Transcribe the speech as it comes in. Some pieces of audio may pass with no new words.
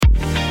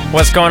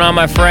What's going on,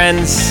 my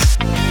friends?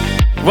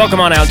 Welcome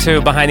on out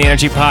to Behind the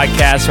Energy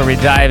Podcast, where we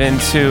dive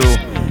into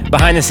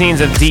behind the scenes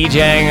of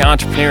DJing,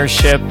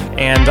 entrepreneurship,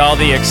 and all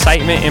the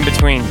excitement in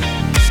between.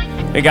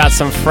 We got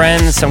some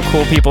friends, some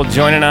cool people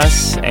joining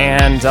us,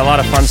 and a lot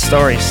of fun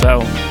stories. So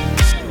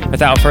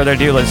without further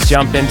ado, let's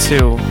jump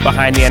into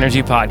Behind the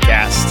Energy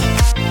Podcast.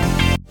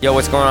 Yo,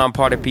 what's going on,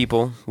 party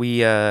people?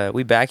 We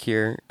back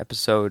here,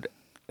 episode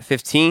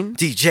 15.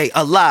 DJ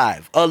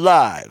alive.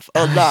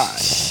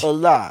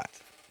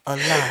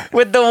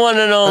 With the one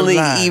and only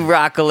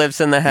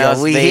E-Rockalypse in the house,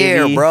 Yo, we baby.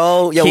 here,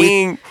 bro. Yo,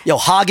 King.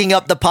 hogging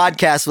up the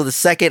podcast with a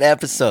second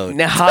episode.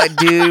 Nah,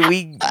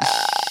 dude,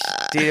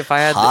 dude, if I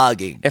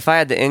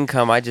had the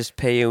income, I'd just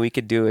pay you. We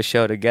could do a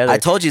show together. I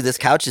told you this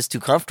couch is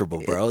too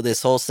comfortable, bro.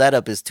 This whole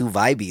setup is too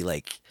vibey.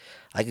 Like,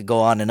 I could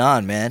go on and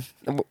on, man.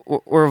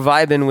 We're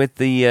vibing with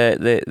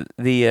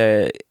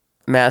the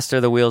master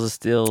of the Wheels of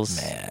Steels.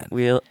 Man.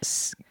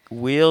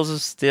 Wheels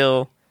of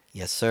Steel.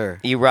 Yes, sir.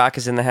 E-Rock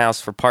is in the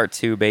house for part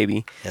 2,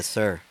 baby. Yes,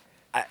 sir.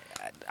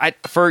 I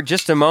for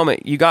just a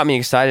moment, you got me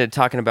excited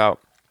talking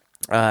about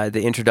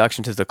the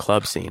introduction to the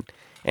club scene,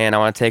 and I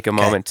want to take a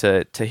moment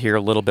to hear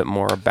a little bit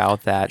more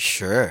about that.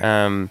 Sure.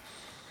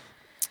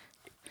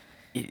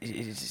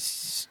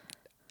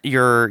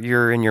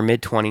 You're in your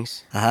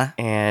mid-20s,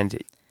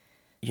 and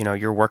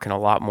you're working a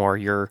lot more.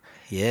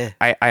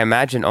 I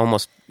imagine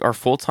almost are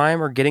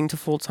full-time or getting to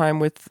full-time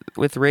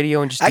with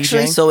radio and just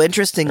Actually, DJing? so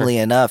interestingly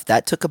enough,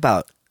 that took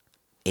about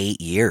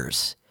 8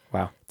 years.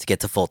 Wow. To get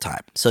to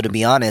full-time. So to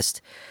be honest,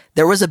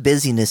 there was a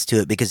busyness to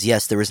it because,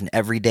 yes, there was an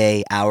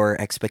everyday hour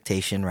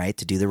expectation, right,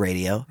 to do the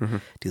radio,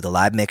 do the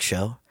live mix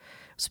show.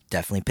 I was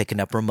definitely picking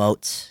up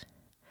remotes.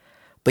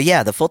 But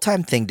yeah, the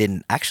full-time thing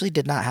did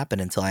not happen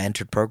until I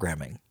entered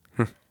programming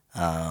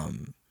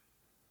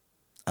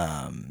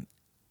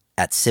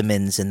at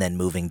Simmons and then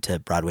moving to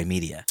Broadway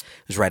Media.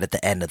 It was right at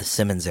the end of the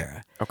Simmons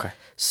era. Okay.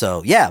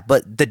 So yeah,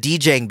 but the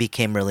DJing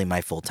became really my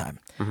full-time.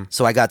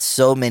 So I got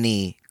so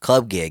many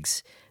club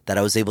gigs that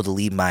I was able to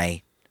leave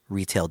my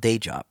retail day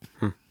job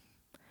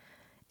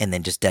and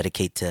then just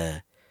dedicate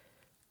to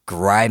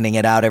grinding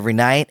it out every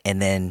night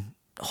and then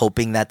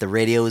hoping that the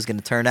radio was going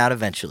to turn out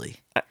eventually.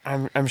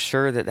 I'm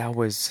sure that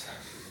was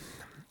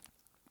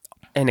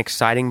an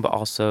exciting but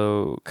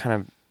also kind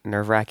of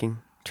nerve-wracking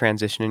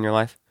transition in your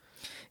life.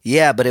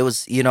 Yeah, but it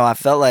was, I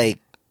felt like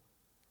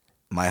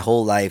my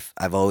whole life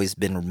I've always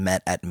been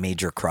met at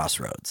major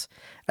crossroads.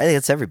 I think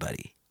it's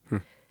everybody.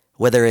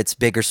 Whether it's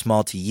big or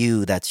small to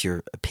you, that's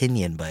your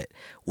opinion, but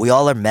we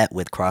all are met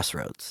with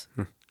crossroads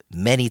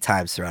many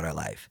times throughout our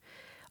life.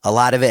 A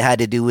lot of it had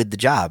to do with the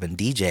job and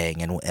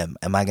DJing and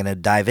am I going to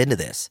dive into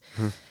this?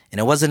 And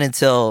it wasn't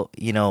until,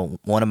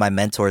 one of my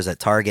mentors at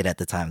Target at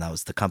the time, that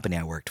was the company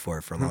I worked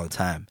for a long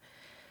time,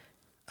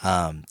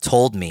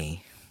 told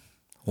me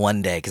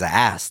one day, because I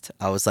asked,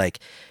 I was like,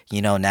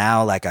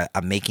 now like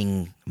I'm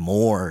making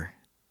more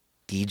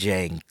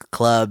DJing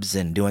clubs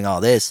and doing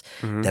all this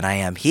than I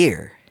am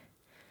here.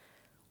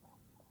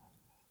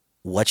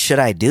 What should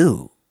I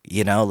do?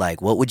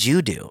 Like, what would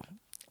you do?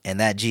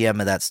 And that GM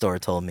of that store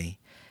told me,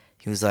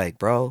 he was like,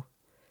 bro,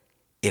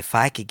 if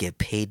I could get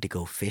paid to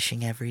go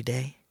fishing every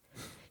day,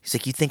 he's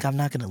like, you think I'm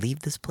not going to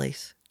leave this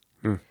place?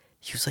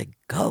 He was like,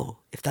 go.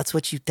 If that's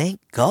what you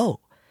think,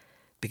 go.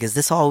 Because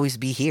this will always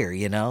be here,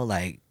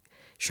 like,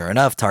 sure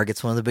enough,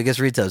 Target's one of the biggest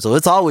retailers, so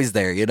it's always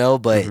there,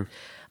 but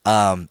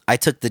I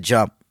took the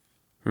jump.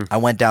 I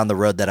went down the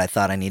road that I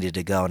thought I needed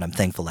to go, and I'm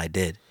thankful I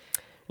did.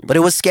 But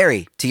it was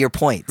scary, to your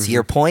point. To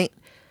your point,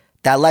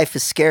 that life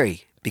is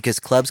scary because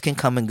clubs can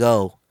come and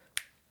go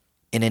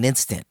in an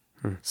instant.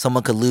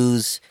 Someone could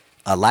lose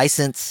a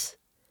license,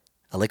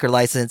 a liquor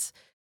license.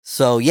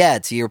 So, yeah,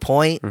 to your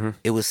point,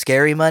 it was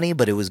scary money,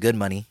 but it was good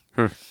money.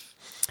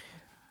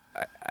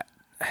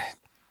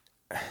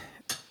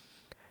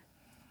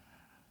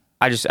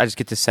 I just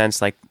get the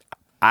sense, like,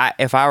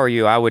 if I were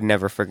you, I would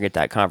never forget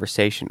that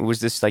conversation. Was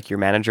this like your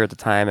manager at the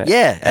time? At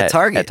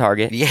Target. At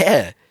Target.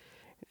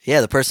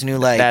 Yeah, the person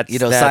who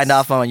signed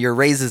off on your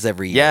raises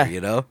every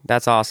year,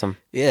 That's awesome.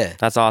 Yeah.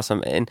 That's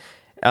awesome. And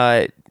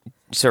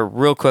so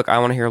real quick, I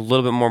want to hear a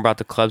little bit more about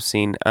the club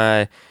scene.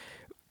 I've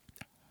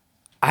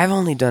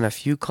only done a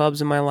few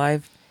clubs in my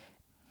life,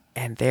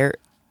 and they're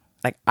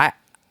like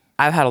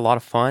I've had a lot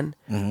of fun,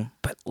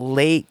 but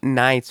late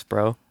nights,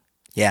 bro.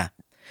 Yeah.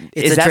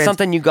 Is that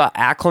something you got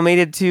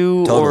acclimated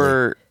to? Totally.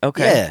 Or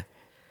okay. Yeah.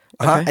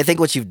 Okay. I think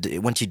once you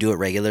do it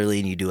regularly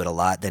and you do it a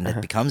lot, then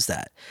it becomes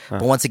that.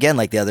 But once again,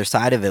 like the other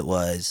side of it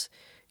was,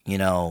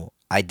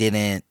 I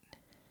didn't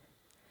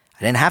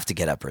have to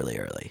get up really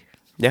early.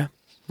 Yeah.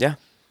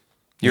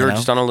 You were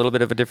just on a little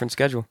bit of a different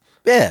schedule.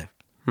 Yeah.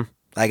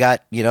 I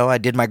got, I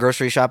did my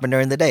grocery shopping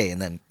during the day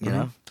and then,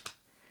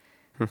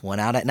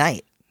 went out at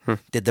night.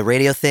 Did the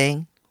radio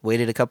thing,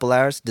 waited a couple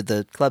hours, did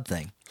the club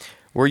thing.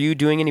 Were you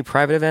doing any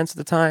private events at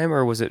the time,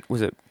 or was it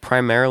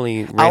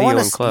primarily radio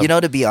and club?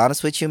 To be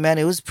honest with you, man,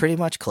 it was pretty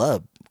much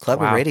club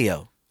and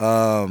radio.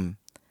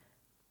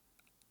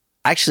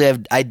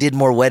 Actually, I did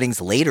more weddings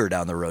later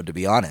down the road, to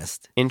be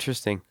honest.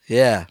 Interesting.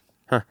 Yeah.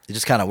 It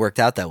just kind of worked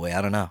out that way.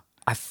 I don't know.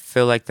 I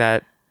feel like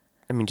that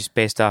I mean, just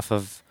based off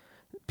of,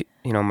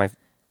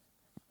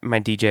 my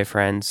DJ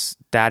friends,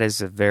 that is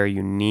a very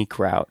unique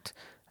route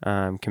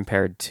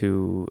compared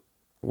to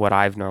what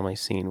I've normally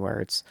seen,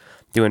 where it's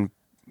doing,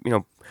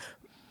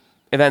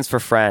 events for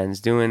friends,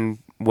 doing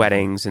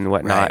weddings and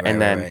whatnot, and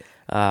then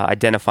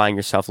identifying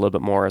yourself a little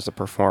bit more as a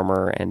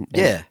performer and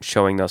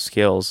showing those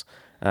skills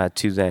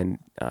to then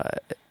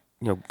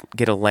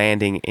get a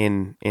landing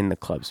in the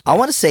clubs. I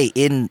want to say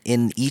in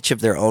each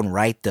of their own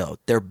right, though,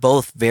 they're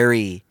both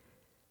very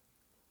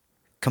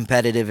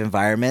competitive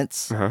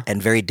environments and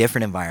very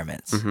different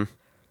environments.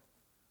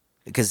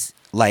 Because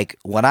like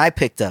when I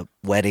picked up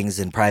weddings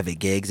and private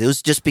gigs, it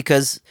was just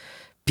because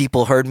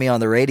people heard me on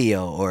the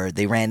radio or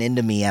they ran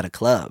into me at a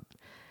club.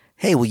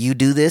 Hey, will you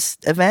do this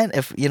event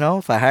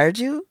if I hired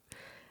you?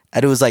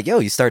 And it was like, yo,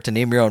 you start to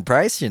name your own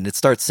price and it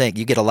starts saying,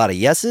 you get a lot of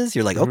yeses.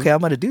 You're like, okay, I'm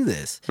going to do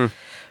this.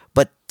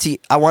 But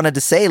I wanted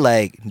to say,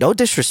 like, no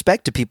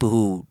disrespect to people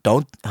who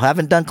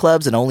haven't done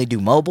clubs and only do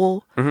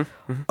mobile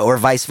or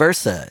vice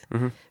versa.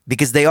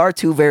 Because they are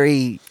two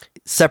very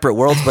separate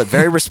worlds, but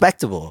very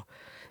respectable.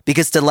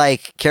 Because to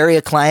like carry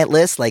a client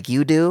list like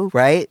you do,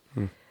 right?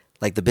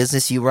 Like the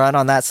business you run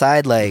on that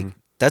side, like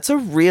that's a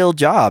real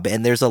job.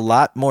 And there's a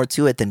lot more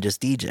to it than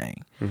just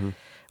DJing.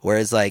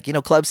 Whereas like,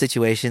 club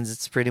situations,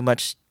 it's pretty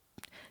much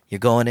you're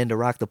going in to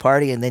rock the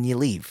party and then you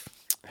leave.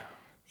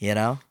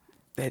 They're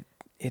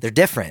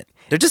different.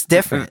 They're just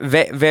different.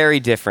 Very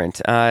different.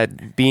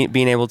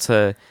 Being able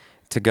to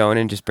go in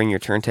and just bring your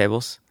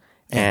turntables.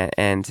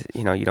 And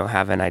you don't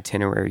have an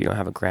itinerary, you don't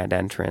have a grand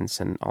entrance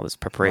and all this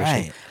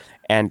preparation,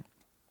 and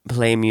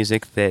play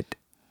music that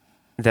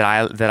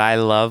I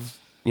love,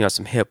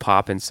 some hip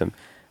hop and some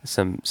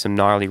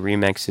gnarly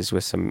remixes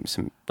with some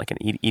like an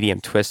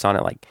EDM twist on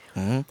it, like,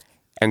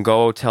 and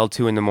go till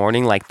 2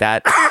 a.m, like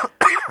that.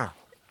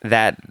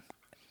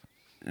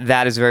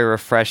 That is very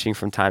refreshing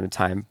from time to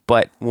time.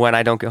 But when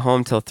I don't get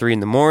home till 3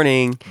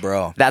 a.m,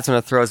 bro, that's when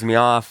it throws me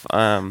off.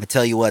 I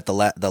tell you what, the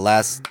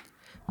last.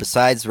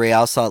 Besides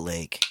Real Salt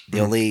Lake, the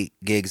only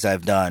gigs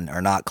I've done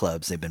are not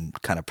clubs. They've been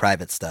kind of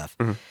private stuff.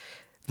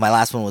 My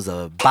last one was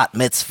a bat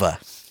mitzvah.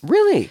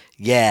 Really?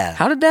 Yeah.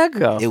 How did that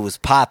go? It was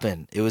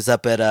popping. It was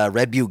up at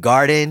Red Butte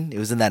Garden. It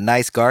was in that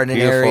nice garden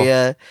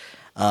area.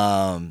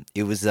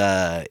 It was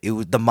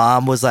the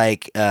mom was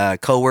like a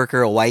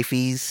coworker, a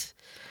wifey's.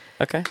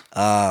 Okay.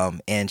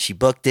 And she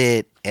booked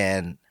it,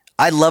 and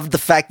I loved the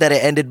fact that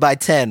it ended by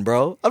 10,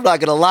 bro. I'm not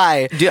gonna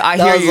lie. Dude, I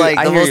hear you.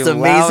 Like the most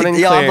amazing.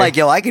 Yo, I'm like,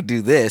 I could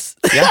do this.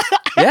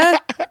 Yeah.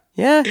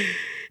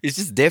 It's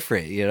just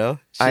different,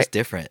 It's just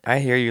different. I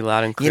hear you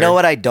loud and clear. You know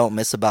what I don't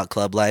miss about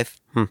club life?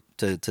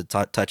 To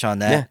touch on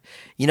that,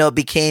 it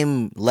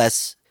became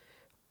less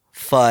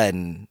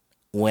fun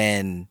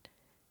when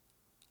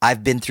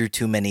I've been through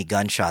too many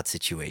gunshot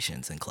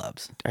situations in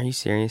clubs. Are you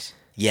serious?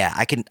 Yeah,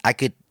 I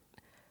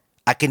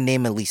can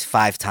name at least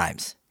 5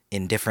 times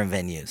in different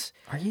venues.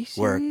 Are you serious?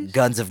 Where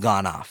guns have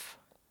gone off.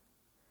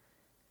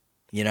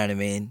 You know what I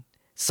mean?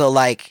 So,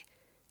 like,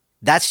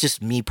 that's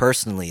just me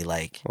personally.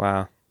 Like,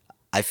 wow.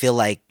 I feel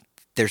like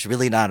there's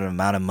really not an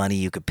amount of money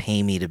you could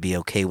pay me to be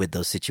okay with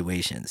those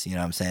situations. You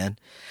know what I'm saying?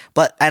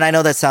 And I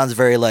know that sounds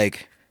very,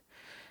 like,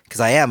 because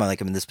I'm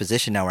in this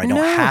position now where I don't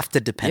have to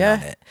depend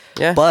on it.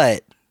 Yeah.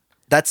 But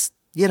that's,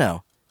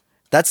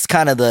 that's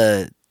kind of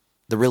the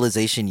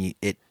realization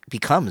it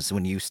becomes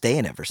when you stay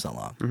in it for so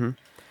long.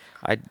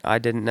 I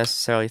didn't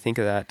necessarily think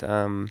of that.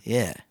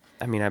 Yeah.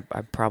 I mean,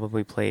 I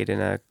probably played in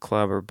a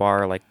club or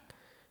bar like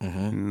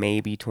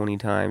maybe 20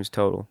 times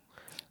total.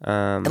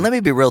 And let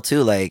me be real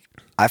too. Like,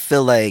 I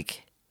feel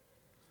like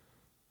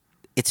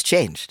it's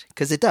changed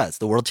because it does.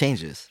 The world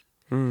changes.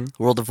 The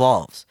world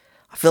evolves.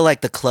 I feel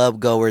like the club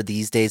goer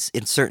these days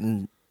in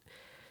certain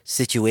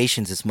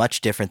situations is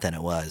much different than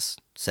it was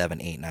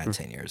 7, 8, 9,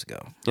 10 years ago.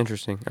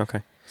 Interesting.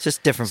 Okay. It's just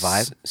a different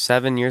vibe.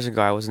 7 years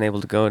ago, I wasn't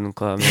able to go in the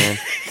club, man.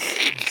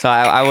 So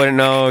I wouldn't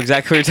know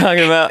exactly what you're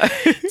talking about.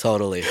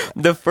 Totally.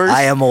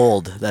 I am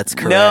old. That's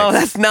correct. No,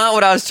 that's not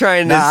what I was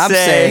trying to say. I'm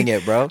saying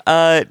it, bro.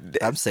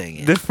 I'm saying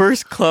it. The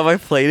first club I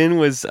played in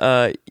was,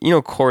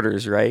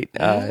 Quarters, right?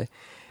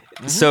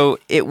 So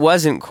it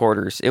wasn't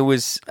Quarters. It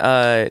was,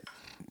 a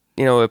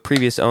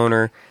previous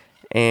owner,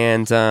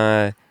 and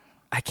I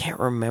can't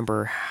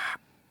remember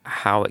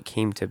how it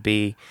came to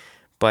be.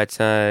 But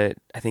I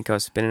think I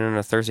was spinning on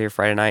a Thursday or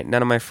Friday night.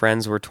 None of my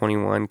friends were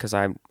 21 because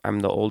I'm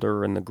the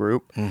older in the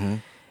group.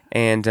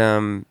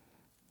 And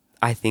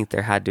I think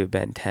there had to have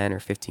been 10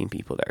 or 15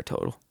 people there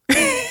total.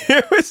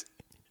 It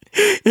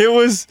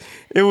was.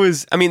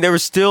 I mean, there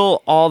was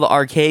still all the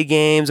arcade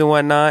games and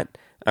whatnot,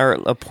 or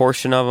a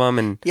portion of them.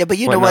 And yeah, but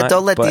you know what?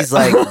 Don't let these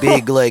like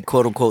big like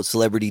quote unquote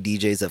celebrity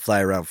DJs that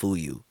fly around fool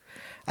you.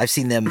 I've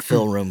seen them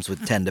fill rooms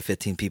with 10 to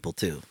 15 people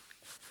too.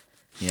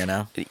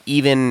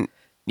 Even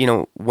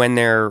when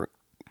they're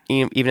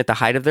even at the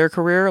height of their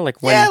career,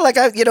 like when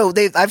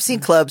I've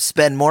seen clubs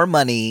spend more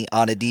money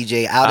on a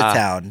DJ out of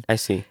town. I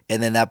see.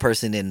 And then that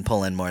person didn't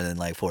pull in more than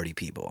like 40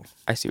 people.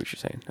 I see what you're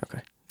saying. Okay.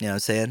 You know what I'm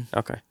saying?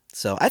 Okay.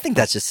 So I think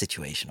that's just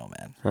situational,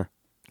 man. Huh.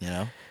 You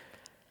know?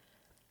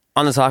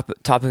 On the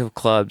topic of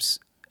clubs,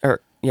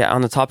 or yeah,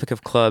 on the topic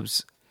of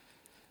clubs,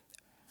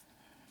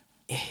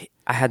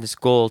 I had this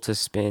goal to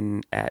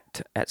spin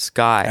at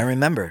Sky. I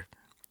remember.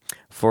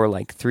 For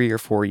like 3 or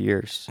 4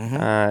 years.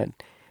 Mm-hmm.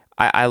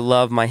 I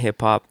love my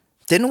hip hop.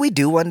 Didn't we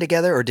do one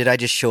together, or did I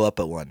just show up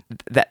at one?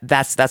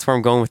 That's where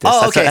I'm going with this.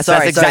 Oh, okay. That's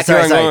Sorry. exactly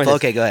where I'm going with this.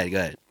 Okay, go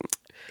ahead.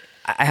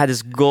 I had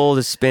this goal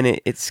to spin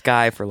it at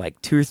Sky for like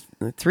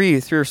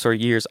three or so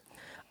years.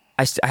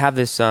 I have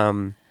this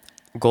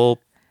goal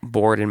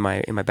board in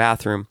my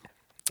bathroom,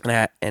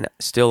 and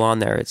still on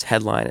there it's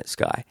headline at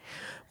Sky.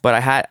 But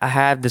I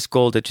had this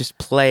goal to just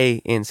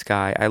play in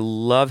Sky. I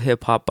love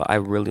hip hop, but I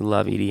really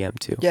love EDM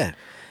too. Yeah.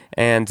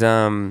 And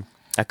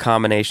a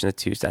combination of the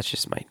two. That's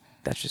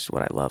just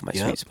what I love. My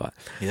sweet spot.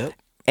 Yep.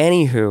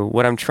 Anywho,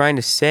 what I'm trying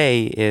to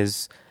say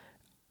is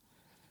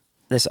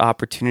this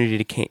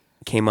opportunity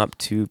came up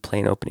to play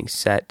an opening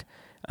set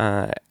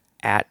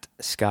at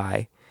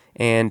Sky,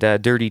 and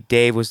Dirty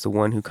Dave was the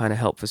one who kind of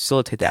helped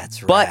facilitate that.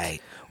 That's but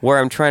right. Where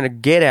I'm trying to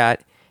get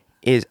at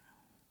is,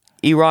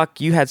 E-Rock,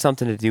 you had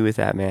something to do with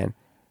that, man,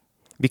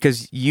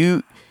 because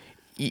you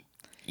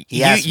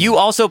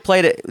also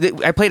played it.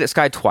 I played at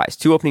Sky twice,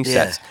 2 opening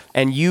sets,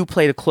 and you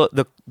played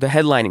the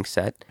headlining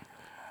set.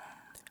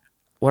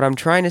 What I'm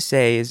trying to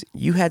say is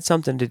you had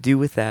something to do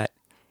with that,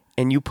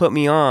 and you put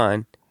me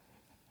on,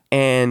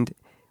 and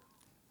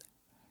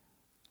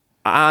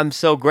I'm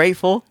so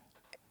grateful,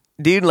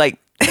 dude. Like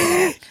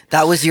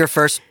that was your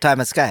first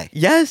time at Sky.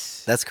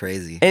 Yes, that's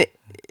crazy. And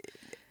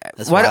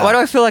why do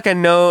I feel like I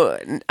know?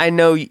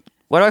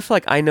 Why do I feel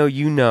like I know?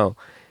 You know.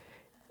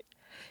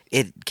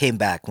 It came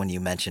back when you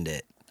mentioned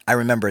it. I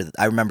remember that.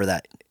 I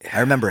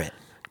remember it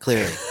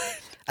clearly.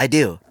 I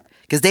do.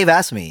 Because Dave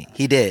asked me.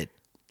 He did.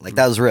 Like,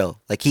 that was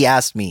real. Like, he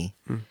asked me,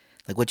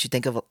 like, what you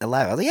think of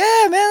Alive? I was like,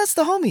 yeah, man, that's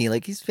the homie.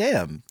 Like, he's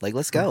fam. Like,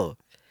 let's go.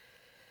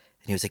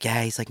 And he was like,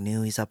 yeah, he's like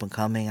new. He's up and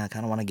coming. I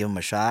kind of want to give him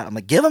a shot. I'm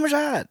like, give him a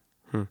shot.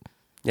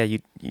 Yeah, you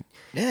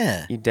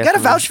gotta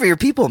vouch for your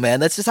people,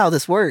 man. That's just how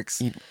this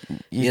works.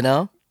 You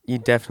know? You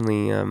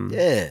definitely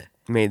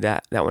made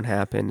that one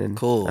happen. And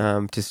cool.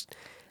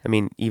 I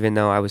mean, even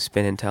though I was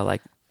spinning till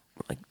like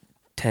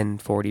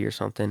 10:40 or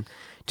something,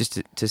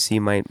 just to see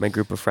my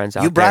group of friends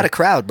out there. You brought a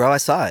crowd, bro. I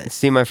saw it.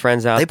 See my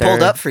friends out there. They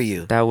pulled up for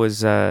you. That was...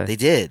 they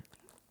did.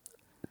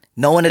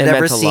 No one had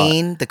ever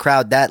seen the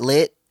crowd that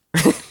lit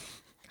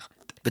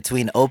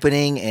between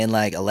opening and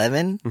like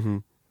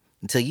 11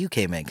 until you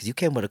came in, because you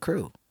came with a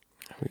crew.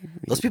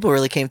 Those people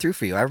really came through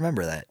for you. I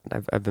remember that.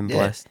 I've been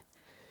blessed.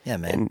 Yeah,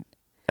 man.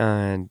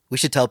 And we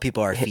should tell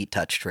people our feet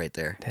touched right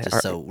there,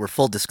 just so we're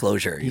full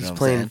disclosure. You know what I'm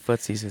saying? He's playing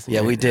footsies with me.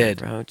 Yeah, we did.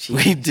 Bro.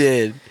 We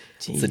did.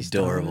 Jeez, it's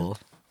adorable.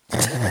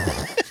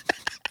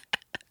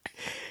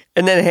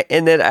 and then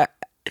I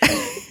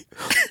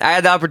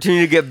had the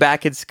opportunity to get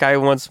back at Sky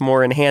once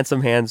more, and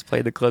Handsome Hands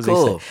played the closing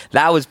set.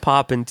 That was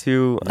popping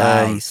too.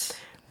 Nice.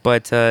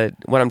 But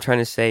what I'm trying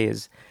to say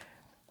is,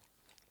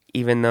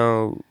 even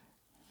though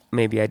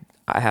maybe I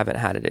haven't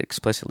had it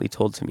explicitly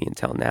told to me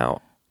until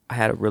now, I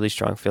had a really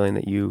strong feeling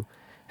that you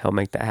helped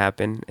make that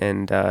happen,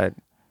 and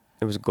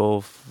it was a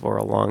goal for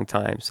a long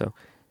time. So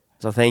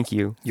thank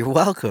you. You're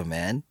welcome,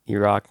 man. You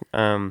rock.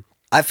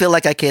 I feel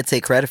like I can't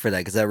take credit for that,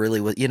 because that really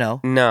was,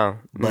 No.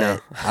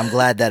 I'm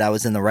glad that I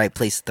was in the right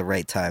place at the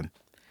right time.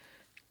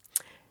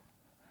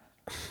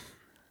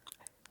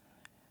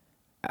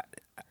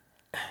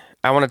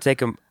 I want to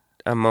take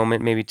a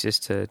moment, maybe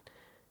just to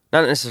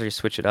not necessarily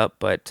switch it up,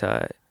 but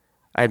I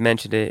had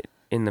mentioned it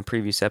in the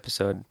previous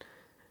episode.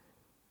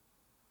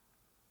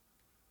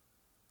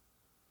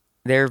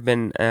 There have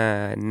been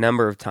a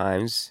number of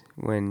times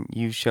when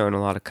you've shown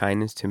a lot of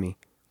kindness to me.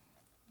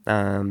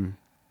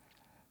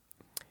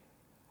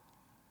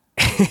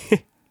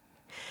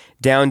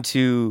 Down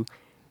to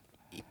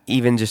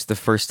even just the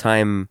first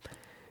time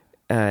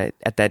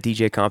at that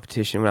DJ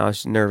competition when I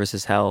was nervous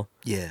as hell.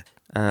 Yeah.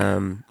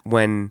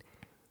 When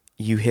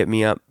you hit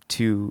me up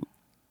to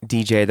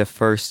DJ the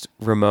first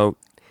remote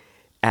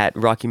at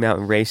Rocky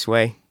Mountain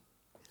Raceway.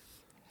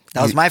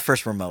 That was my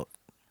first remote.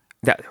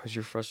 That was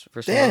your first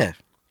remote? Yeah.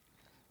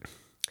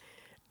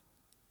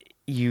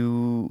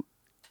 You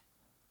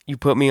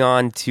put me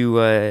on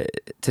to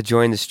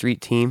join the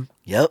street team.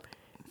 Yep.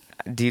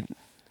 Dude,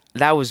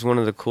 that was one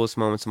of the coolest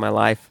moments of my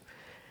life.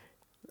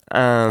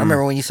 I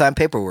remember when you signed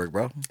paperwork,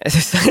 bro.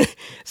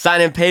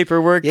 Signing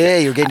paperwork. Yeah,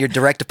 you were getting your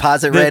direct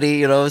deposit ready,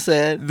 you know what I'm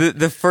saying?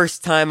 The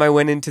first time I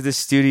went into the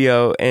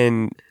studio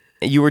and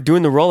you were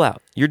doing the rollout.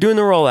 You're doing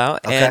the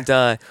rollout, okay.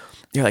 And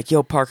you're like,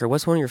 yo, Parker,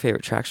 what's one of your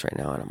favorite tracks right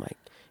now? And I'm like,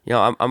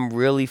 I'm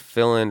really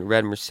feeling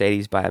Red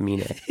Mercedes by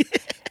Amine.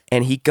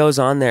 And he goes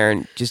on there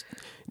and just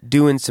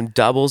doing some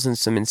doubles and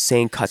some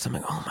insane cuts. I'm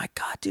like, oh my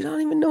God, dude, I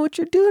don't even know what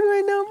you're doing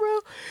right now, bro.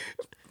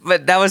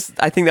 But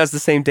I think that was the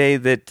same day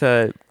that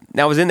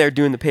I was in there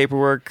doing the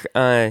paperwork.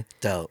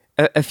 Dope.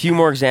 A few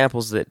more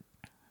examples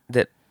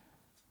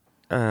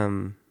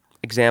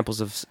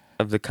examples of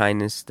the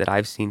kindness that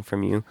I've seen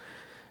from you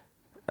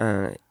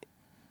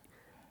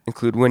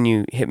include when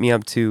you hit me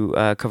up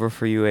to cover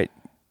for you at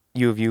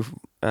U of U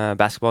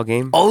basketball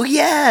game. Oh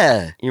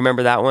yeah, you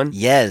remember that one?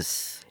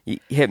 Yes. You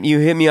hit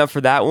me up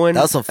for that one.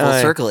 That was some full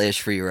circle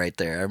ish for you right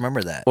there. I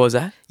remember that. What was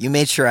that? You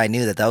made sure I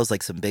knew that was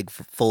like some big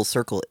full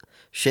circle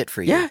shit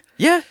for you.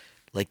 Yeah.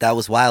 Like that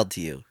was wild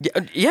to you.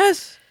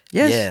 Yes.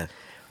 Yeah.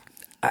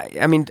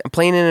 I mean, I'm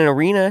playing in an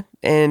arena,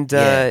 and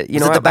Yeah. you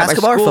Was know, it the at my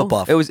basketball or school,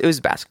 football? It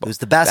was basketball. It was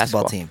the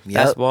basketball team. Yep.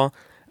 Basketball,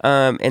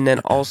 and then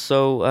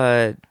also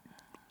a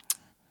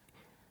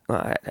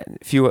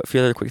few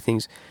other quick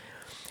things.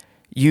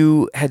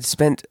 You had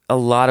spent a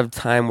lot of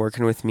time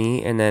working with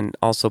me, and then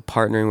also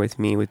partnering with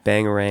me with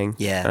Bangarang,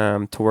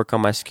 to work on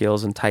my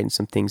skills and tighten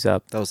some things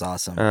up. That was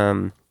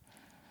awesome.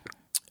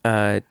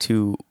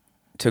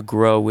 To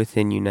grow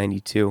within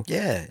U92.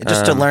 Yeah, and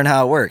just to learn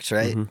how it works,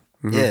 right?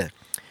 Yeah.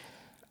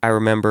 I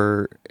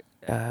remember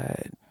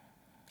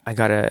I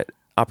got an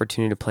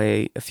opportunity to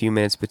play a few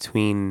minutes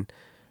between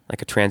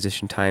like a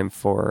transition time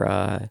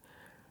for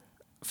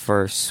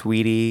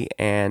Sweetie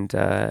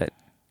and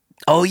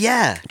Oh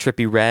yeah,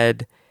 Trippy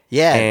Red.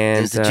 yeah. And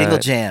it was the Jingle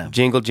Jam.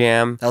 Jingle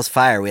Jam. That was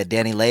fire. We had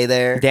Danny Lay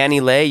there. Danny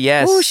Lay,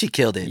 yes. Oh, she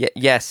killed it.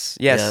 Yes.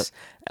 and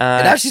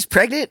now she's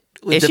pregnant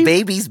with is the she?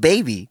 baby's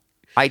baby.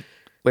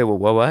 Wait,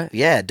 what?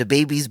 Yeah, the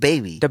baby's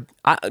baby. Dude,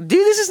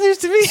 this is news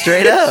to me.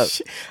 Straight up.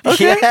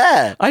 Okay.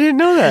 Yeah. I didn't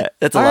know that.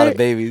 That's a lot of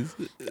babies.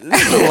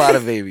 That's a lot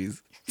of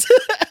babies.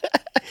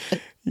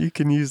 You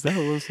can use that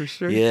one for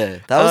sure. Yeah,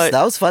 that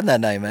was fun that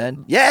night,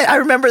 man. Yeah, I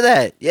remember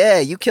that. Yeah,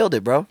 you killed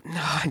it, bro.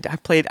 No, I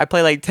played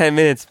like 10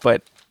 minutes,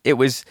 but it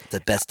was The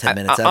best 10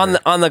 minutes ever.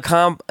 on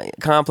the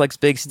complex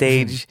big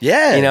stage.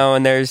 Yeah. You know,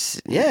 and there's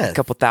Yeah. a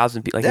couple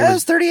thousand people. Like, That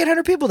was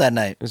 3,800 people that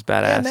night. it was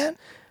badass. Yeah,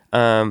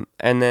 man.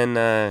 And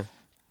then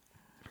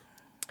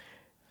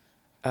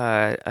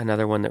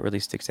another one that really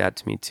sticks out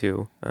to me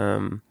too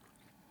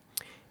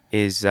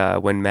is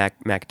when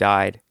Mac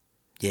died.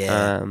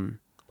 Yeah.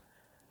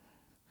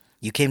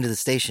 You came to the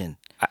station.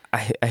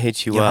 I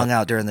hit you You up. hung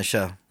out during the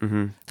show.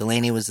 Mm-hmm.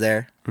 Delaney was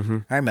there. Mm-hmm.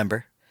 I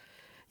remember.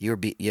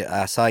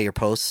 I saw your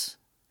posts.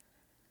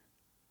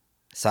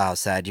 Saw how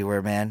sad you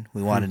were, man.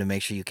 We wanted to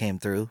make sure you came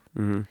through.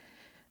 Mm-hmm.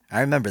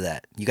 I remember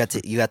that. You got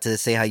to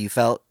say how you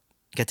felt.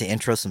 You got to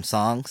intro some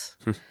songs.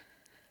 That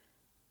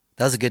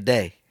was a good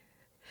day.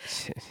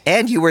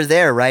 And you were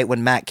there, right,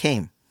 when Matt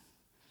came.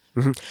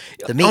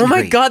 The meet Oh and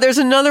my greet. God, there's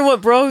another one,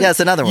 bro. Yeah, it's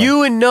another one.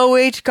 You and No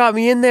H got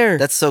me in there.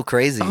 That's so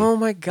crazy. Oh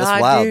my God,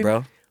 That's wild, dude.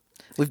 bro.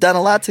 We've done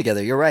a lot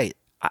together. You're right.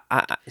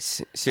 I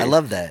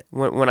love that.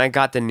 When I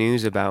got the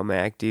news about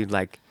Mac, dude,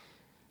 like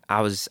I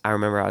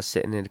remember I was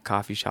sitting in a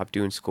coffee shop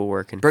doing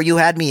schoolwork, and Bro, you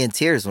had me in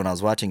tears when I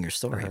was watching your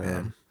story,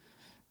 man.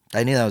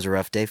 I knew that was a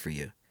rough day for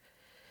you.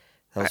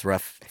 That was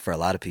rough for a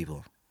lot of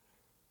people.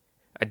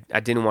 I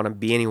didn't want to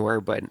be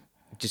anywhere but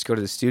just go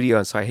to the studio,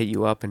 and so I hit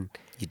you up and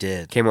You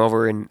did. came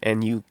over,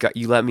 and you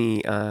let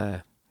me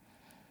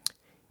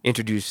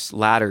introduce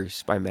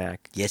Ladders by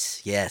Mac.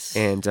 Yes.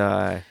 And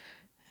I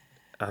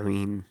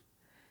mean,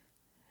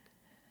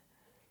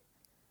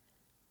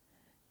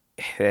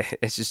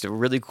 it's just a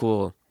really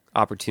cool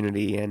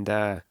opportunity, and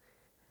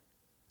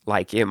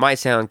like it might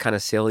sound kind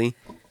of silly,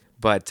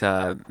 but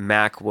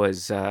Mac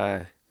was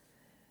a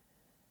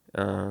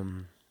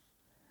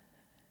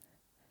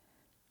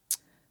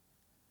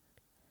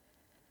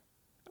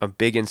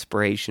big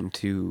inspiration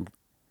to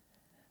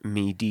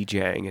me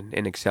DJing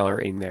and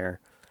accelerating there,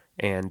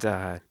 and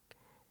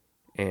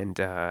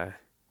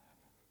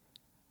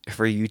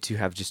for you to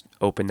have just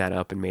opened that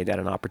up and made that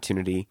an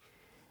opportunity.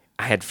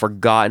 I had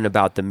forgotten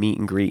about the meet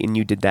and greet, and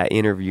you did that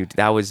interview.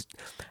 That was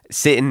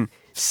sitting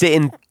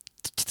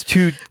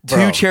two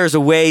chairs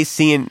away,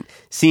 seeing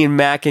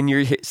Mac, and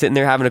you're sitting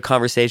there having a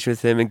conversation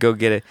with him, and go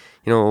get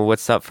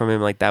what's up from him.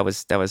 Like that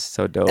was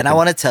so dope. And I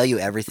want to tell you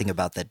everything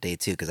about that day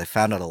too, because I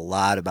found out a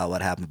lot about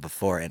what happened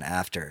before and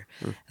after,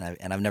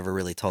 and I've never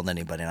really told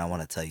anybody, and I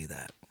want to tell you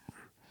that.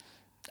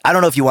 I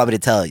don't know if you want me to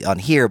tell you on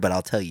here, but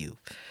I'll tell you.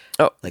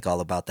 Like all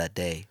about that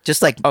day,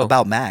 just like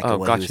about Mac and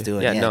what he was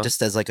doing. Yeah,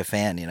 just as like a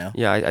fan, you know.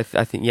 Yeah,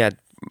 I think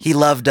he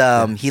loved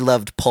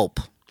Pulp.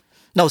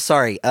 No,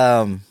 sorry.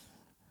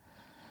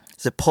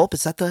 Is it Pulp?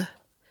 Is that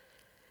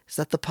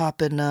the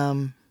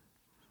poppin'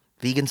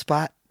 vegan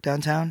spot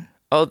downtown?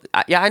 Oh,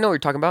 yeah, I know what you're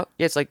talking about.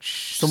 Yeah, it's like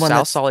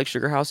South Salt Lake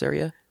Sugar House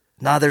area.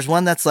 Nah, there's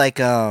one that's like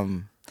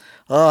oh,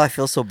 I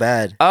feel so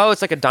bad. Oh,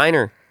 it's like a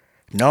diner.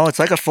 No, it's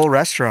like a full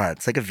restaurant.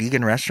 It's like a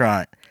vegan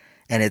restaurant,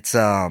 and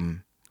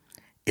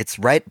it's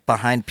right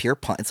behind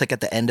Pierpont. It's like at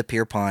the end of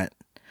Pierpont,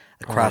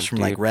 across from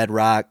like Red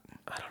Rock.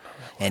 I don't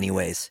know.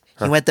 Anyways,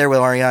 he went there with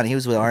Ariana. He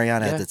was with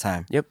Ariana at the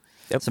time. Yep.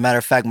 As a matter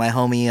of fact, my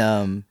homie,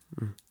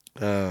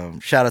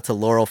 shout out to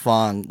Laurel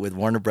Fong with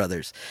Warner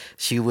Brothers.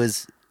 She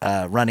was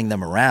running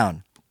them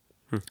around,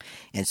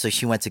 and so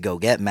she went to go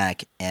get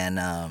Mac, and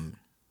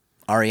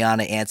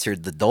Ariana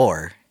answered the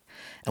door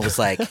and was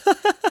like,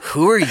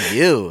 "Who are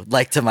you?"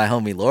 Like to my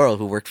homie Laurel,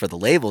 who worked for the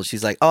label.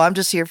 She's like, "Oh, I'm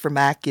just here for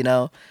Mac, you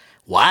know."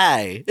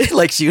 Why?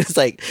 Like she was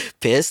like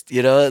pissed,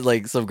 you know,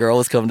 like some girl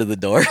was coming to the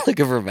door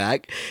looking for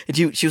Mac, and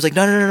she was like,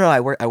 no, I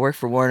work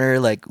for Warner.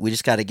 Like we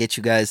just got to get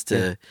you guys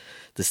to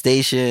the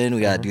station.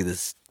 We got to do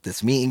this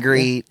meet and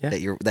greet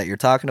that you're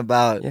talking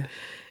about. Yeah.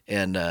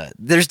 And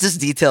there's just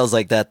details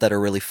like that that are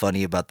really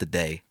funny about the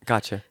day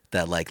Gotcha.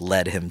 that like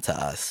led him to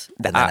us.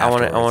 And then I want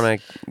to. I afterwards-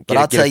 want to. But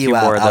I'll tell you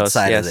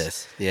outside Yes. of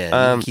this. Yeah, you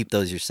can keep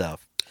those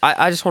yourself.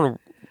 I just want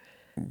to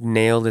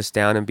nail this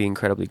down and be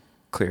incredibly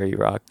clear, you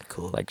rock.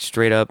 Cool. Like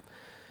straight up.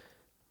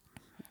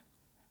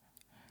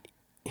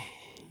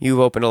 You've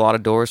opened a lot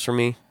of doors for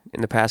me in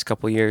the past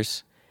couple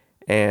years,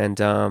 and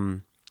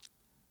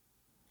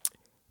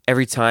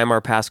every time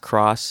our paths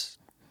cross,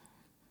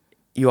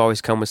 you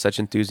always come with such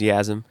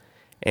enthusiasm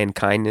and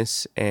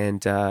kindness,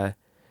 and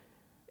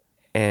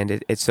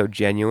it's so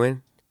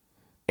genuine,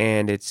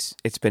 and it's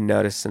been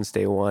noticed since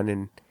day one.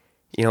 And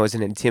as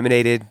an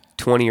intimidated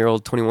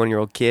 20-year-old,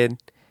 21-year-old kid,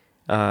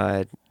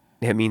 it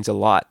means a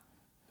lot.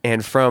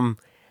 And from,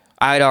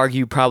 I'd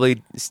argue,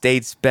 probably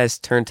state's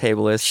best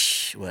turntablist.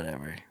 Shh,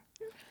 whatever.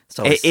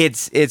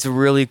 It's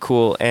really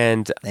cool,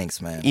 and thanks,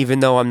 man.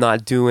 even though I'm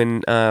not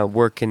doing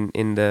work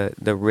in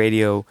the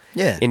radio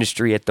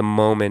industry at the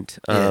moment,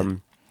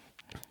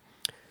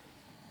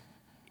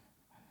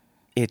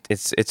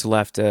 it's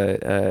left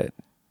a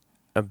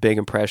big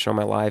impression on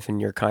my life,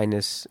 and your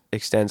kindness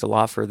extends a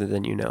lot further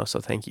than you know. So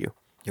thank you.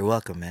 You're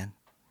welcome, man.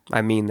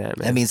 I mean that,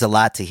 man. That means a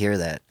lot to hear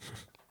that,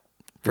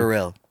 for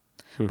real.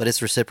 But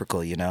it's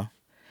reciprocal,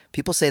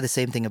 People say the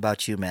same thing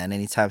about you, man.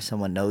 Anytime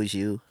someone knows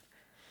you.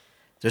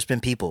 There's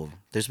been people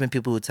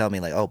who tell me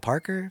like, "Oh,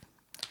 Parker,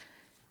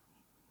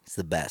 he's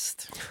the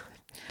best."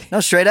 No,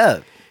 straight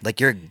up. Like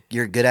you're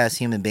a good ass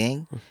human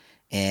being,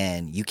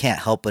 and you can't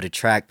help but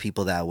attract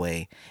people that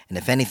way. And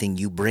if anything,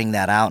 you bring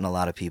that out in a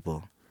lot of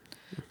people.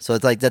 So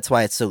it's like that's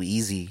why it's so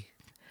easy.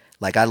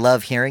 Like I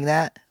love hearing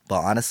that,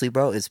 but honestly,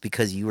 bro, it's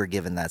because you were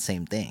given that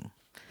same thing.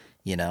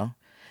 There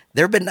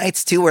have been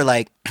nights too where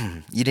like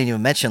you didn't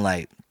even mention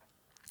like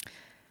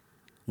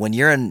when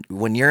you're in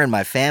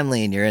my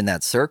family and you're in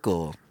that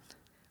circle.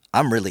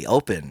 I'm really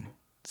open.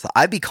 So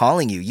I'd be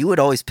calling you. You would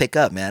always pick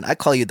up, man. I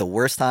call you the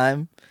worst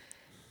time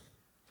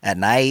at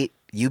night.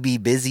 You'd be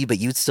busy, but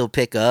you'd still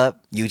pick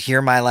up. You'd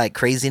hear my like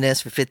craziness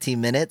for 15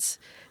 minutes,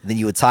 and then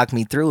you would talk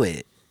me through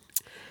it.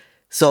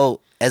 So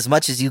as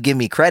much as you give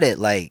me credit,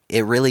 like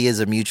it really is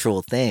a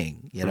mutual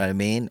thing. You know what I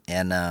mean?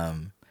 And I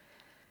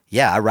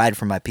ride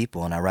for my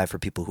people, and I ride for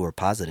people who are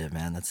positive,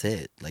 man. That's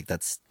it. Like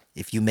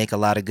if you make a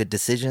lot of good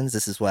decisions,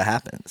 this is what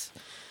happens.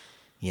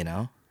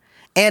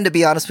 And to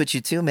be honest with you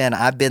too, man,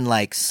 I've been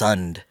like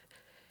sunned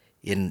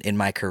in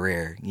my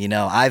career.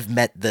 I've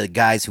met the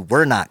guys who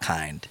were not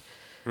kind.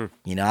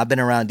 I've been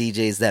around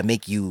DJs that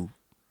make you,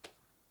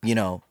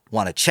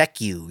 want to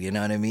check you. You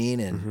know what I mean?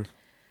 And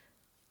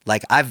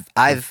like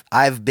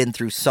I've been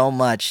through so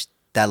much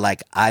that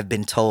like I've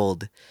been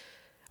told,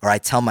 or I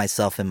tell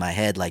myself in my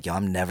head like, yo,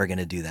 I'm never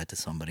gonna do that to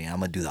somebody. I'm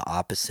gonna do the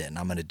opposite, and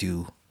I'm gonna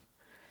do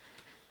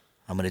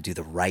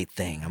the right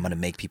thing. I'm going to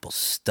make people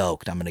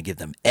stoked. I'm going to give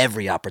them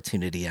every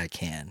opportunity I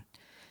can.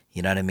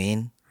 You know what I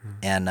mean?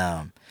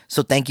 And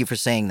so thank you for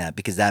saying that,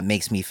 because that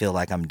makes me feel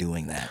like I'm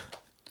doing that.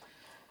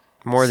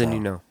 More than you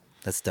know.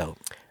 That's dope.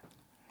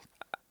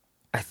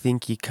 I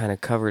think you kind of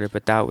covered it,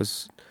 but I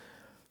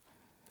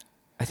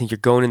think you're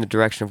going in the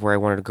direction of where I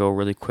wanted to go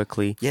really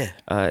quickly. Yeah.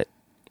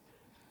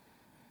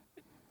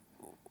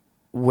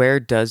 Where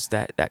does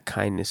that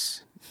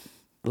kindness,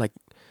 like,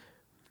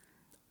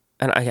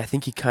 and I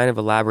think he kind of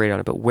elaborated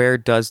on it, but where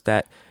does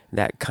that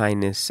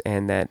kindness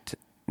and that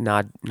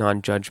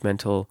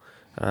non-judgmental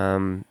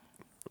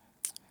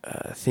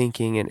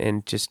thinking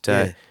and just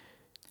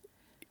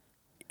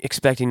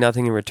expecting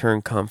nothing in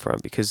return come from?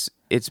 Because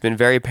it's been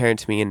very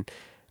apparent to me, and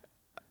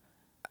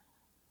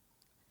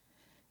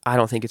I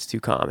don't think it's too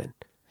common.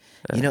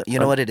 You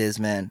know what it is,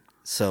 man?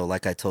 So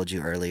like I told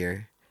you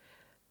earlier,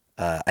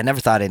 I never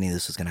thought any of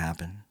this was going to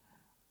happen.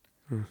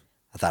 I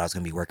thought I was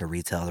going to be working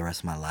retail the rest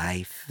of my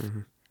life.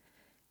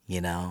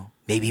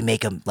 Maybe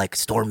make a like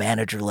store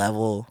manager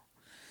level,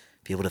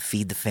 be able to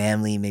feed the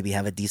family, maybe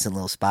have a decent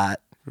little spot,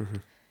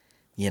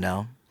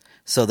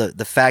 So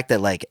the fact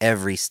that like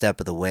every step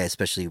of the way,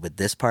 especially with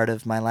this part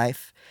of my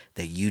life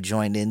that you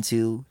joined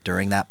into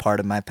during that part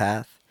of my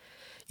path,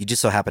 you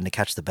just so happen to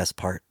catch the best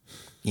part,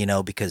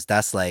 because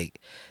that's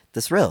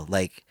real.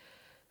 Like,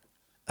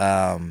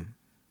 I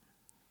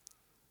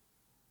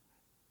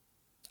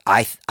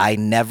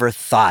never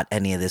thought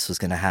any of this was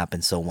going to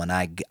happen. So when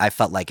I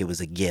felt like it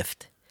was a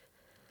gift.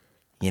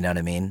 You know what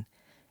I mean?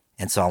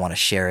 And so I want to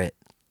share it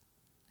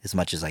as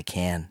much as I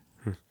can.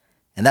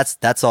 And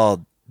that's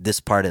all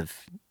this part of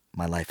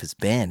my life has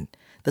been.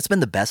 That's been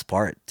the best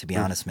part, to be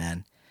honest,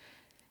 man.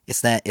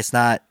 It's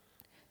not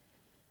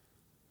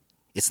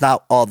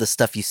all the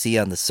stuff you see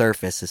on the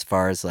surface as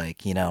far as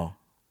like,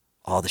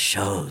 all the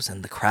shows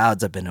and the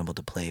crowds I've been able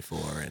to play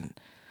for and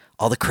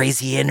all the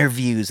crazy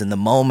interviews and the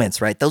moments,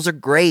 right? Those are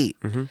great.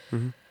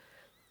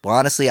 Well,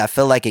 honestly, I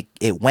feel like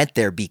it went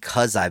there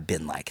because I've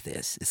been like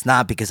this. It's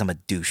not because I'm a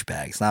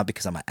douchebag. It's not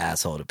because I'm an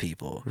asshole to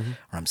people or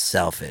I'm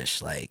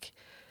selfish. Like,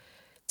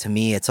 to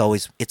me,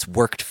 it's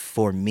worked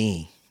for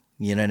me.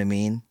 You know what I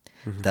mean?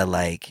 That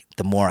like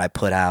the more I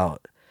put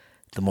out,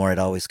 the more it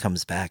always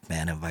comes back,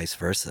 man, and vice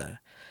versa.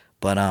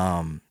 But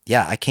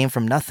I came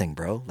from nothing,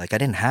 bro. Like I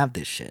didn't have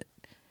this shit.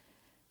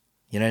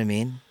 You know what I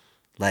mean?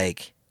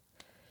 Like,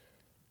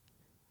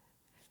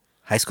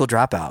 high school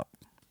dropout,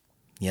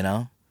 you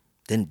know?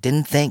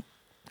 Didn't think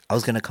I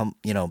was going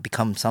to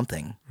become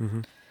something.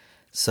 Mm-hmm.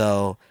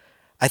 So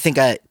I think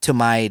to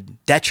my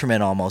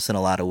detriment almost in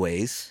a lot of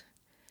ways,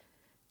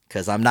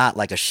 because I'm not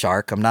like a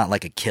shark. I'm not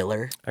like a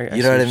killer.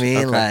 You know what I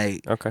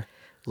mean? Okay.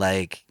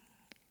 Like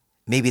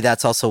maybe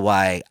that's also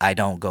why I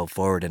don't go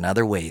forward in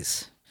other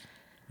ways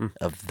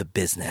of the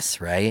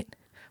business, right?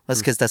 Well,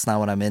 it's because that's not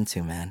what I'm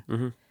into, man.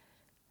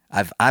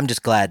 Mm-hmm. I'm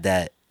just glad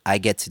that I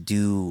get to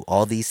do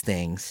all these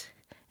things,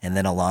 and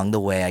then along the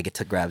way, I get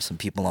to grab some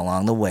people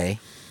along the way,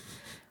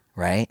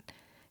 right?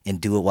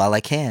 And do it while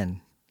I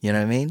can. You know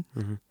what I mean?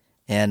 Mm-hmm.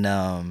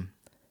 And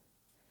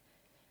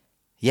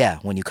yeah,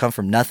 when you come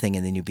from nothing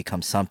and then you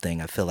become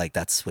something, I feel like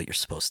that's what you're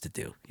supposed to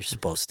do. You're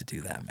supposed to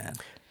do that, man.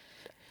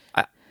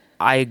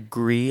 I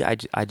agree.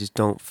 I just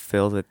don't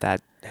feel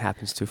that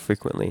happens too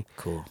frequently.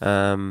 Cool.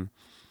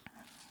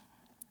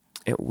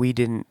 We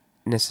didn't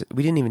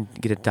even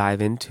get to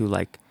dive into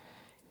like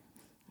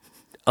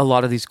a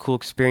lot of these cool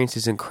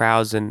experiences and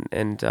crowds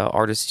and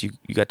artists you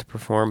got to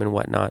perform and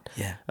whatnot.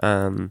 Yeah.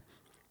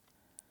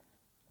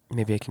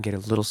 Maybe I can get a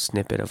little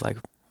snippet of like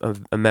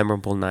a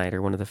memorable night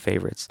or one of the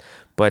favorites.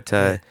 But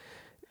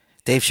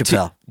Dave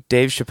Chappelle.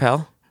 Dave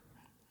Chappelle,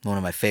 One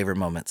of my favorite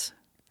moments.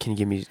 can you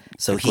give me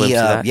So a glimpse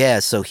of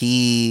that? so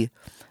he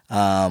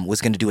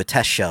was going to do a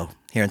test show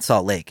here in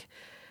Salt Lake.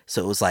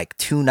 So it was like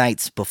 2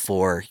 nights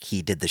before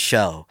he did the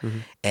show.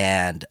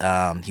 And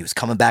he was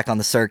coming back on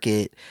the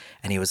circuit,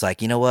 and he was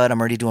like, you know what? I'm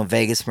already doing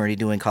Vegas. I'm already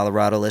doing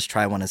Colorado. Let's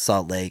try one in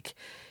Salt Lake.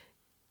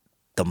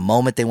 The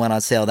moment they went on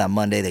sale that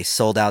Monday, they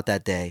sold out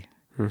that day.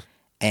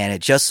 And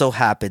it just so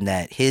happened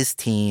that his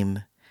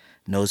team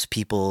knows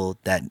people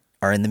that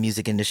are in the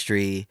music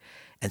industry.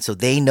 And so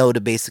they know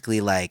to basically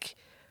like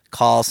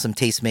call some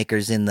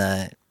tastemakers in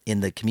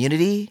the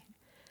community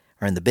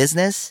or in the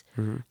business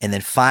and then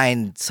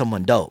find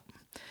someone dope.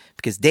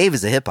 Because Dave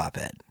is a hip hop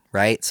head,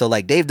 right? So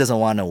like Dave doesn't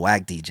want a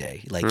whack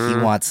DJ. Like he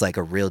wants like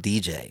a real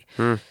DJ.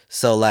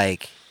 So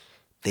like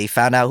they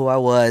found out who I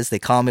was. They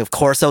called me. Of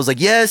course I was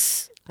like,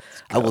 yes,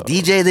 I will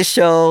DJ this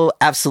show.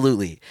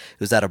 Absolutely. It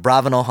was at a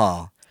Bravenel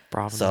Hall.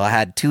 So I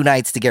had 2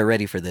 nights to get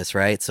ready for this,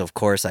 right? So of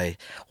course I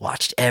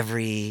watched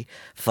every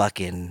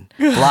fucking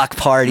Block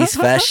Party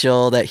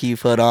special that he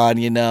put on,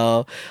 you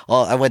know.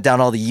 I went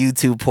down all the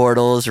YouTube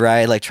portals,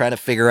 right? Like trying to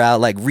figure out,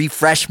 like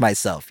refresh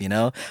myself, you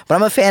know. But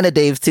I'm a fan of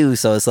Dave too,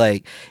 so it's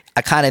like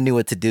I kind of knew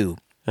what to do.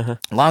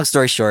 Long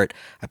story short,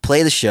 I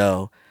play the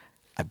show,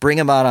 I bring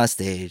him out on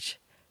stage,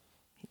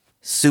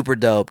 super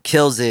dope,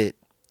 kills it.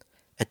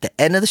 At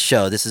the end of the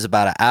show, this is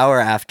about an hour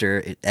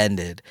after it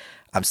ended,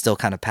 I'm still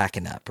kind of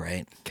packing up,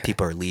 right? Okay.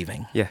 People are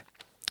leaving. Yeah.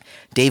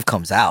 Dave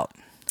comes out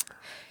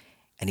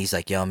and he's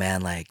like, yo,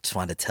 man, like, just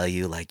wanted to tell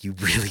you, like, you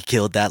really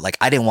killed that. Like,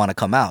 I didn't want to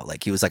come out.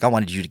 Like, he was like, I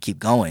wanted you to keep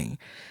going.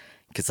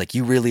 Because, like,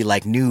 you really,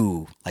 like,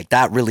 knew, like,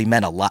 that really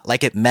meant a lot.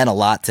 Like, it meant a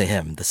lot to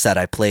him, the set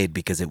I played,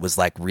 because it was,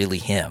 like, really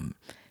him.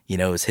 You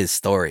know, it was his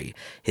story,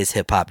 his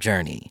hip-hop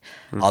journey,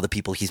 all the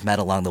people he's met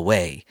along the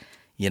way.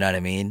 You know what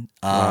I mean?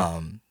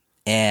 Wow.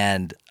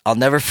 And I'll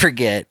never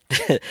forget...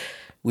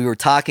 We were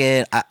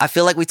talking, I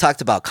feel like we talked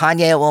about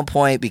Kanye at one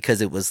point because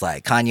it was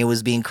like Kanye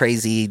was being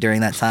crazy during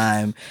that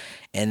time.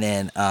 And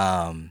then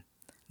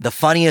the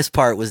funniest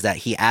part was that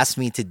he asked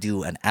me to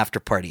do an after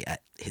party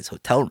at his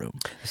hotel room.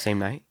 The same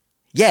night?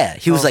 Yeah.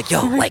 He was like,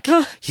 yo, like,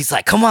 he's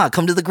like, come on,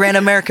 come to the Grand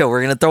America.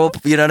 We're going to throw up,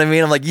 you know what I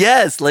mean? I'm like,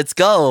 yes, let's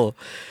go.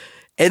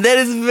 And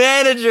then his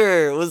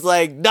manager was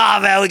like,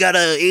 nah, man, we got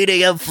a 8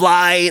 a.m.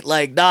 flight.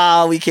 Like,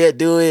 nah, we can't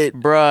do it.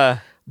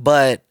 Bruh.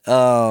 But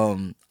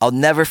I'll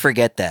never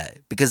forget that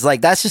because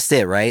like that's just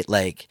it, right?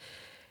 Like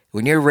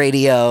when you're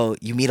radio,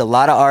 you meet a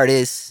lot of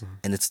artists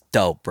and it's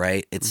dope,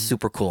 right? It's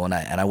super cool, and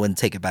I wouldn't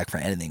take it back for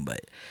anything.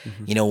 But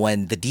you know,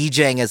 when the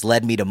DJing has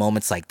led me to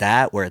moments like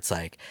that where it's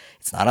like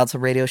it's not on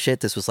some radio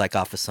shit. This was like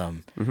off of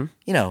some,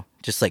 you know,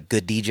 just like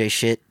good DJ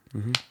shit.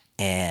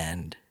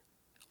 And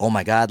oh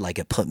my God, like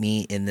it put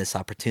me in this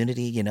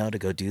opportunity, you know, to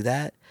go do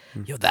that.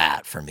 Yo,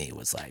 that for me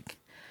was like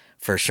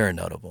for sure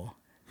notable.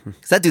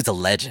 Because that dude's a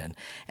legend.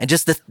 And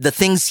just the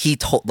things he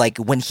told, like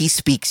when he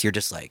speaks, you're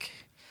just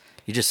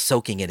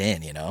soaking it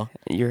in, you know?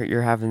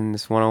 You're having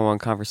this one-on-one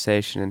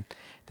conversation and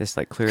this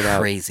like cleared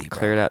out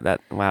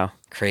that, wow.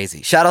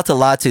 Crazy. Shout out to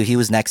Latu. He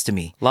was next to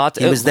me.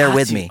 He was there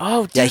with me.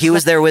 Oh, dude, yeah, he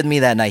was there with me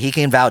that night. He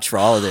can vouch for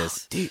all of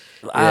this. Dude,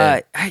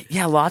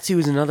 Latu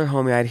was another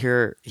homie I'd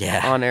hear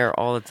on air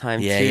all the time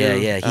too.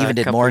 Yeah. He even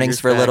did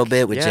mornings for a little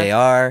bit with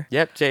JR.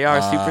 Yep,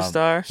 JR,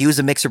 superstar. He was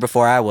a mixer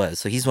before I was,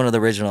 so he's one of the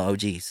original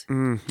OGs.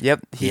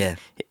 Yep.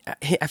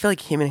 I feel like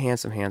him and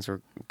Handsome Hands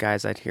were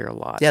guys I'd hear a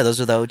lot. Yeah,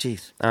 those are the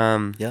OGs.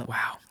 Yep.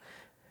 Wow.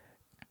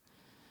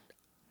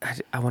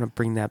 I want to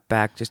bring that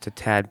back just a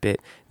tad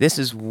bit. This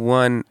is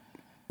one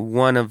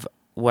of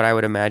what I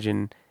would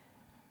imagine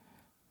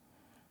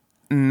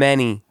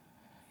many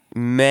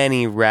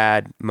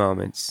rad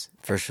moments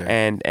for sure,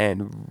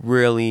 and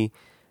really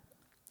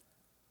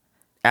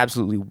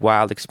absolutely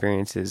wild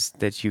experiences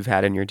that you've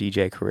had in your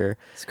DJ career.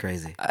 It's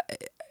crazy.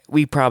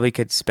 we probably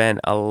could spend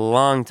a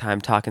long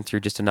time talking through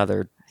just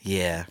another,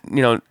 Yeah.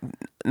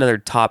 another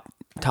top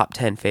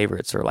 10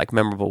 favorites or like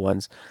memorable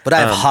ones. But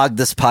I've hogged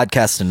this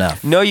podcast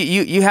enough. No,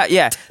 you have,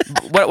 yeah.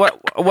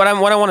 what I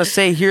want to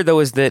say here though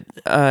is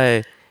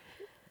that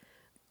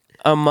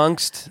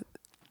amongst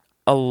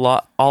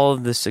all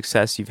of the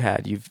success you've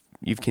had,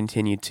 you've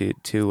continued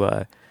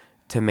to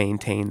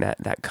maintain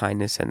that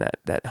kindness and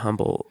that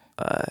humble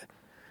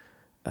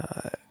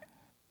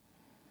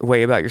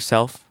way about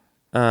yourself.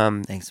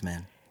 Thanks,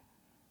 man.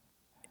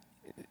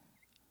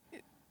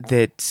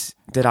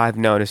 That I've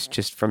noticed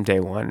just from day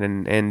one,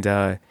 and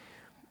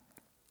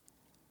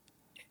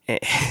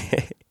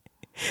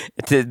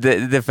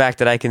the fact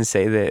that I can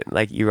say that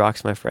like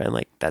E-Rock's my friend,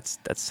 like that's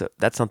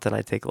something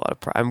I take a lot of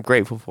pride. I'm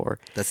grateful for.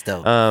 That's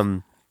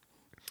dope.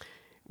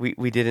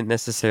 We didn't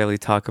necessarily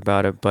talk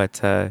about it, but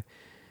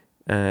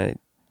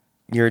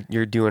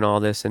you're doing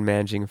all this and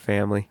managing a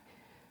family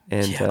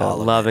and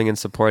loving and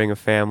supporting a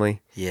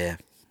family. Yeah.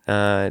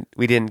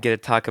 We didn't get to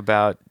talk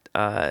about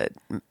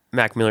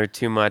Mac Miller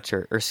too much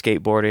or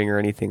skateboarding or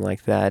anything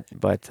like that,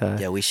 but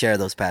yeah, we share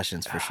those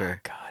passions for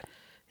sure. God,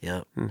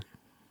 yep.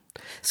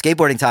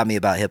 Skateboarding taught me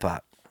about hip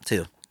hop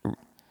too.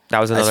 that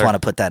was I another just want to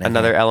put that in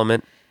another here.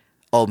 element.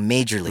 Oh,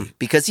 majorly.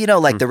 Because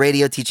like the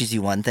radio teaches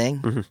you one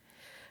thing.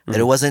 And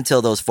it wasn't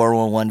until those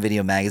 411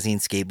 Video Magazine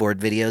skateboard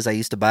videos I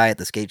used to buy at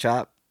the skate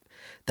shop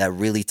that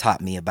really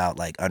taught me about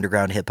like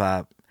underground hip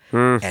hop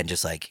and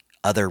just like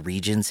other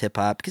regions hip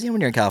hop. Because when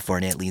you're in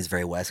California, it leans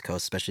very West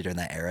Coast, especially during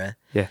that era.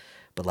 Yeah.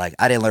 But like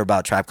I didn't learn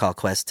about Tribe Called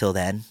Quest till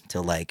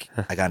like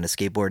I got into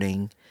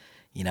skateboarding.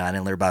 I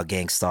didn't learn about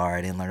Gangstar.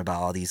 I didn't learn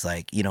about all these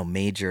like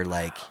major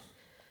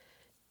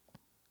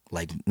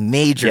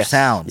major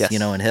sounds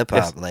in hip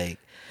hop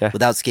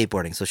without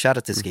skateboarding. So shout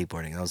out to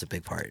skateboarding. That was a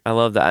big part. I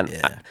love that.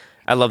 Yeah.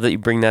 I love that you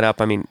bring that up.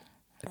 I mean,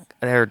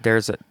 I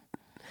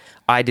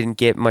didn't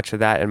get much of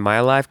that in my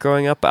life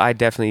growing up, but I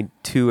definitely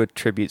too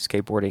attribute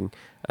skateboarding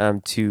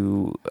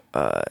to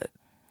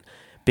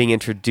being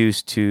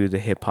introduced to the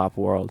hip hop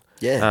world.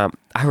 Yeah.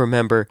 I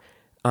remember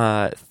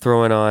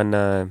throwing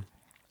on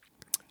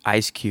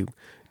Ice Cube,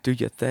 "Do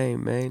Your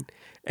Thing, Man,"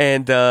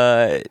 and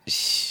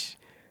it's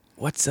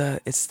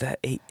that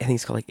I think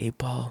it's called like 8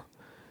 Ball.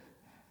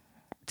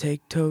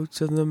 Take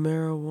totes of the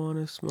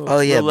marijuana smoke.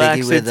 Oh yeah,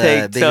 Relax Biggie with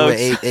and take totes.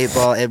 8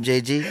 Ball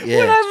MJG. Yeah.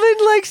 When I'm in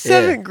like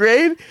 7th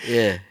grade,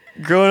 Yeah.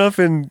 growing up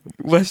in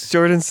West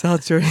Jordan,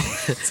 South Jordan.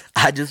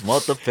 I just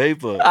want the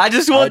paper. I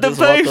just want the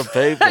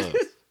paper.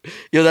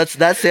 Yo,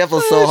 that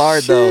sample's so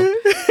hard though.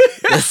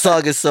 That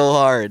song is so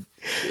hard.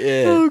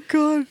 Yeah. Oh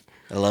God.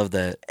 I love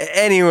that.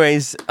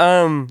 Anyways,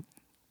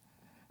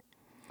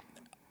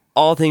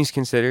 all things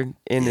considered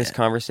in this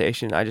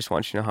conversation, I just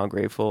want you to know how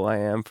grateful I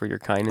am for your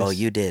kindness. Oh,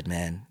 you did,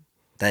 man.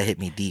 That hit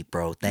me deep,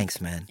 bro. Thanks,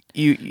 man.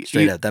 You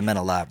Straight up, that meant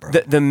a lot, bro.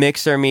 The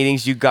mixer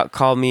meetings, you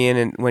called me in,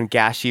 and when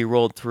Gashi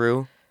rolled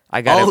through,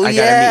 I got to meet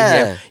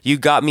him. You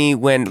got me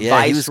when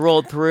Vice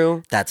rolled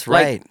through. That's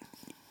right.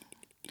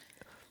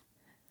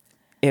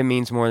 It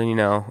means more than you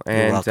know,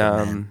 and You're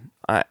welcome,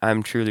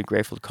 I'm truly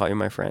grateful to call you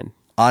my friend.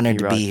 Honored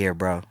to be here,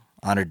 bro.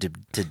 Honored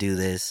to do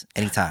this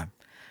anytime.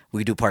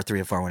 We can do part 3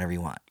 and 4 whenever you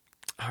want.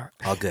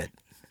 All good.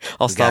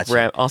 I'll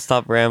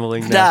stop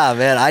rambling. Nah,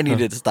 man, I need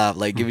to stop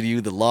giving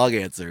you the long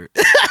answer.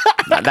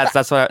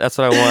 That's what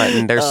I want,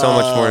 and there's so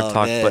much more to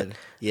talk. Man. But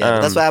yeah,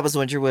 that's what happens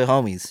when you're with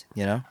homies.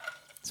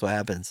 That's what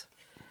happens.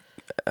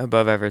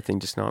 Above everything,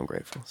 just know I'm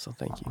grateful. So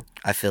thank you.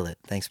 I feel it.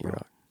 Thanks,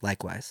 bro.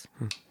 Likewise.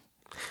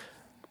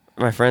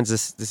 My friends,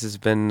 this has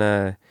been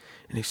an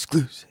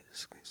exclusive.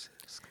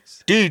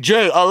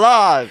 DJ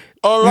alive,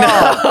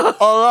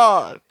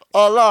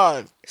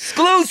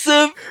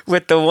 exclusive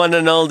with the one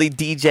and only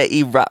DJ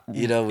E-Rock.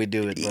 We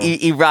do it, bro.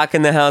 E-Rock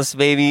in the house,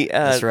 baby.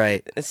 That's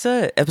right. It's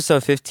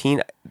episode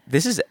 15.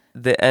 This is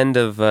the end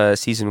of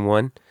season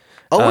 1.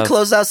 Oh, we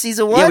closed out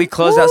season 1? Yeah, we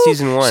closed out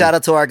season 1. Shout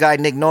out to our guy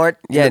Nick Nord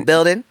in the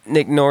building.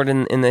 Nick Nord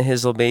in the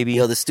Hizzle, baby.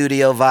 Yo, the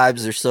studio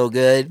vibes are so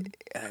good.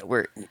 I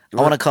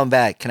want to come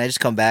back. Can I just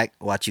come back,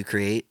 watch you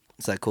create?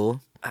 Is that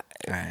cool? All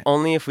right.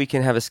 Only if we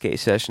can have a skate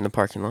session in the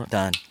parking lot.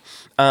 Done.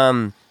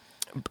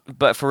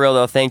 But for real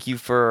though, thank you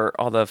for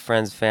all the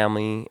friends,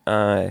 family,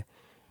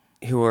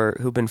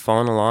 who've been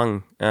following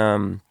along.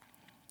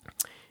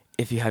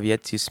 If you have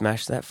yet to,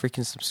 smash that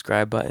freaking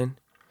subscribe button,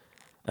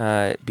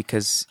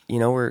 because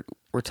we're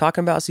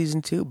talking about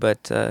season 2,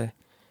 but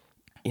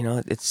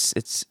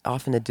it's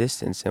off in the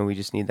distance, and we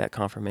just need that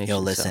confirmation. Yo,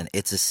 listen,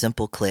 it's a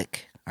simple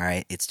click. All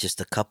right, it's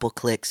just a couple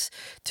clicks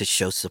to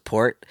show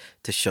support,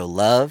 to show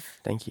love.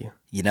 Thank you.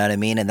 You know what I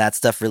mean? And that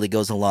stuff really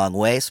goes a long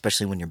way,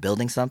 especially when you're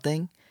building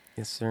something.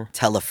 Yes, sir.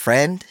 Tell a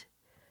friend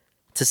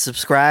to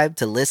subscribe,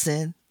 to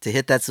listen, to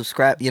hit that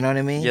subscribe. You know what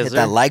I mean? Yes, hit sir.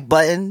 that like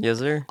button. Yes,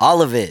 sir.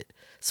 All of it.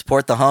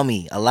 Support the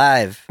homie.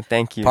 Alive.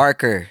 Thank you.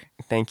 Parker.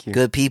 Thank you.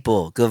 Good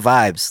people. Good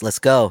vibes. Let's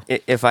go.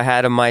 If I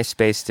had a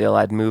MySpace still,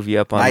 I'd move you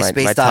up on my top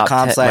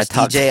 10.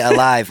 MySpace.com/DJ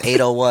Alive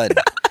 801.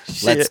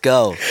 Let's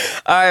go.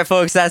 All right,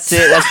 folks. That's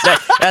it.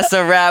 That's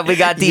a wrap. We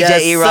got DJ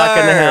Yes, E-Rock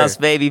in the sir. house,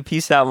 baby.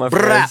 Peace out, my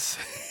friends.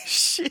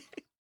 Shit.